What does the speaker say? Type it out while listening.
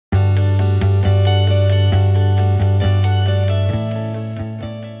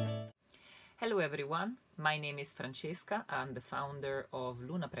Hello everyone, my name is Francesca. I'm the founder of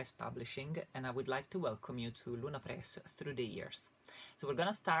Luna Press Publishing, and I would like to welcome you to Luna Press through the years. So we're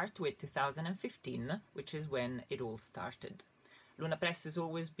gonna start with 2015, which is when it all started. Luna Press has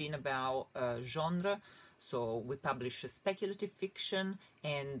always been about genre, so we publish speculative fiction,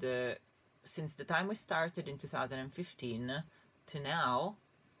 and since the time we started in 2015 to now,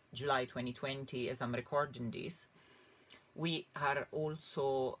 July 2020, as I'm recording this, we are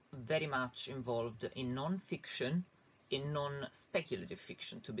also very much involved in non-fiction, in non-speculative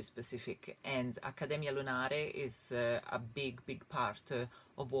fiction to be specific, and Accademia Lunare is a big part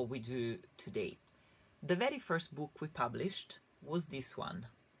of what we do today. The very first book we published was this one,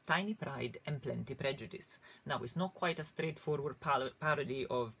 Tiny Pride and Plenty Prejudice. Now, it's not quite a straightforward parody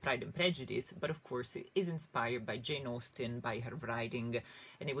of Pride and Prejudice, but of course it is inspired by Jane Austen, by her writing,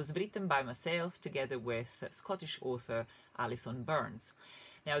 and it was written by myself together with Scottish author Alison Burns.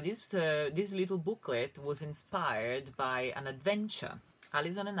 Now, this little booklet was inspired by an adventure.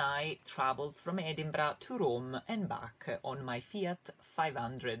 Alison and I travelled from Edinburgh to Rome and back on my Fiat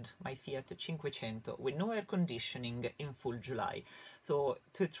 500, my Fiat 500, with no air conditioning in full July. So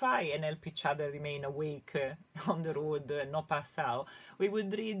to try and help each other remain awake on the road and not pass out, we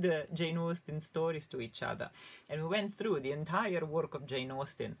would read Jane Austen stories to each other. And we went through the entire work of Jane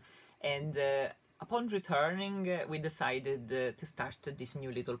Austen. And upon returning, we decided to start this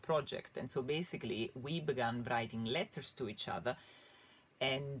new little project. And so basically, we began writing letters to each other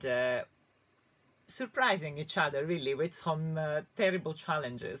and surprising each other really with some terrible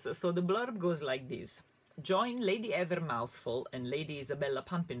challenges. So the blurb goes like this. Join Lady Heather Mouthful and Lady Isabella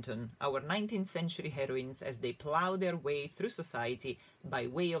Pumpington, our 19th century heroines, as they plough their way through society by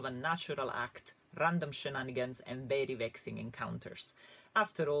way of unnatural act, random shenanigans and very vexing encounters.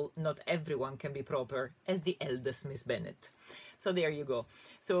 After all, not everyone can be proper, as the eldest Miss Bennet. So there you go.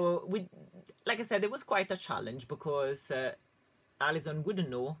 So, like I said, it was quite a challenge because Alison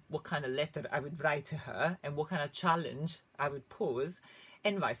wouldn't know what kind of letter I would write to her and what kind of challenge I would pose,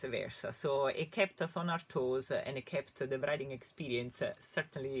 and vice versa. So it kept us on our toes and it kept the writing experience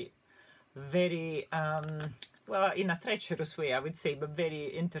certainly very, well, in a treacherous way, I would say, but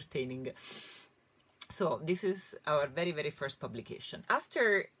very entertaining. So this is our very first publication.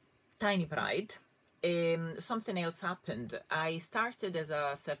 After Tiny Pride, something else happened. I started as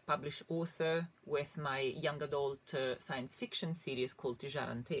a self-published author with my young adult science fiction series called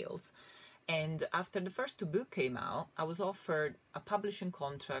Tijaran Tales. And after the first two books came out, I was offered a publishing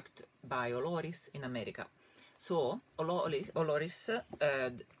contract by Oloris in America. So Oloris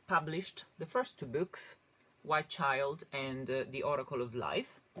published the first two books, White Child and The Oracle of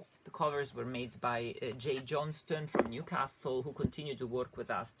Life. The covers were made by Jay Johnston from Newcastle, who continued to work with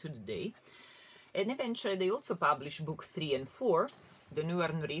us to the day. And eventually they also published book 3 and 4, The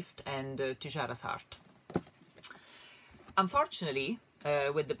Nuern Rift and Tijara's Heart. Unfortunately,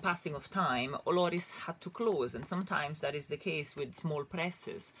 with the passing of time, Oloris had to close, and sometimes that is the case with small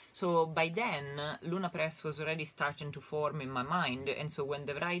presses. So by then, Luna Press was already starting to form in my mind, and so when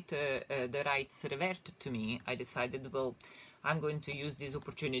the rights reverted to me, I decided, well, I'm going to use this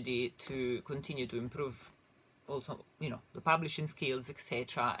opportunity to continue to improve also, you know, the publishing skills,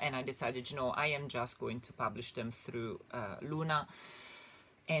 etc. And I decided, you know, I am just going to publish them through Luna.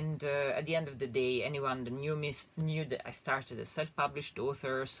 And at the end of the day, anyone that knew me knew that I started as self-published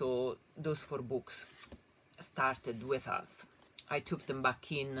author, so those 4 books started with us. I took them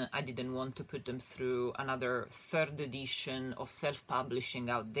back in. I didn't want to put them through another 3rd edition of self-publishing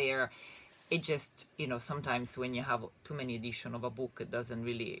out there. It just, you know, sometimes when you have too many editions of a book, it doesn't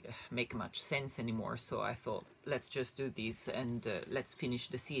really make much sense anymore. So I thought, let's just do this and let's finish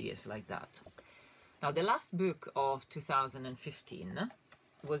the series like that. Now, the last book of 2015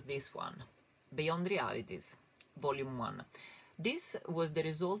 was this one, Beyond Realities, Volume 1. This was the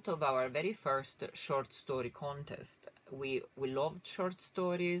result of our very first short story contest. We loved short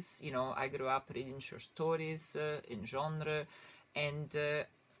stories, you know, I grew up reading short stories in genre, and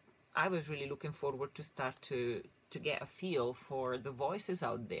I was really looking forward to start to get a feel for the voices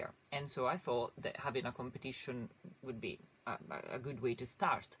out there. And so I thought that having a competition would be a good way to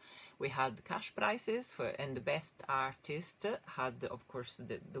start. We had cash prizes and the best artist had, of course,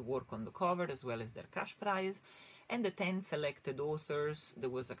 the work on the cover as well as their cash prize. And the 10 selected authors, there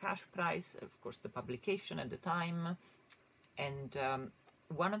was a cash prize, of course, the publication at the time. And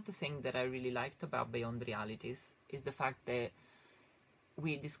one of the things that I really liked about Beyond Realities is the fact that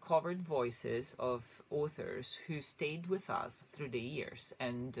we discovered voices of authors who stayed with us through the years,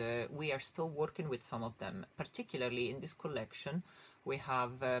 and we are still working with some of them. Particularly in this collection, we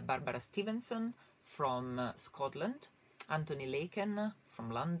have Barbara Stevenson from Scotland, Anthony Laken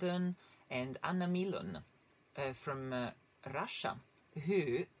from London, and Anna Milon from Russia,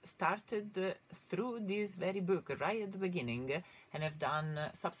 who started through this very book right at the beginning and have done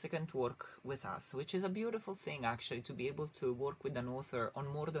subsequent work with us, which is a beautiful thing actually, to be able to work with an author on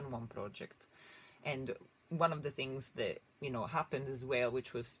more than one project. And one of the things that, you know, happened as well,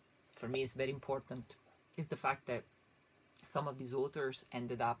 which was for me is very important, is the fact that some of these authors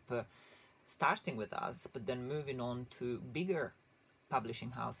ended up starting with us, but then moving on to bigger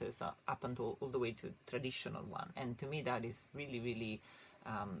publishing houses, up until all the way to traditional one. And to me, that is really, really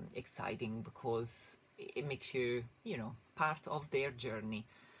exciting, because it makes you, you know, part of their journey,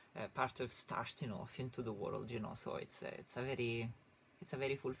 part of starting off into the world, you know. So it's a very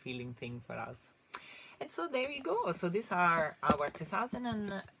fulfilling thing for us. And so there you go. So these are our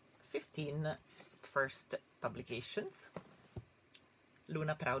 2015 first publications.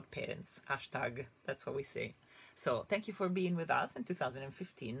 Luna Proud Parents, hashtag, that's what we say. So thank you for being with us in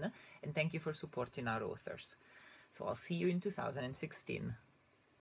 2015, and thank you for supporting our authors. So I'll see you in 2016.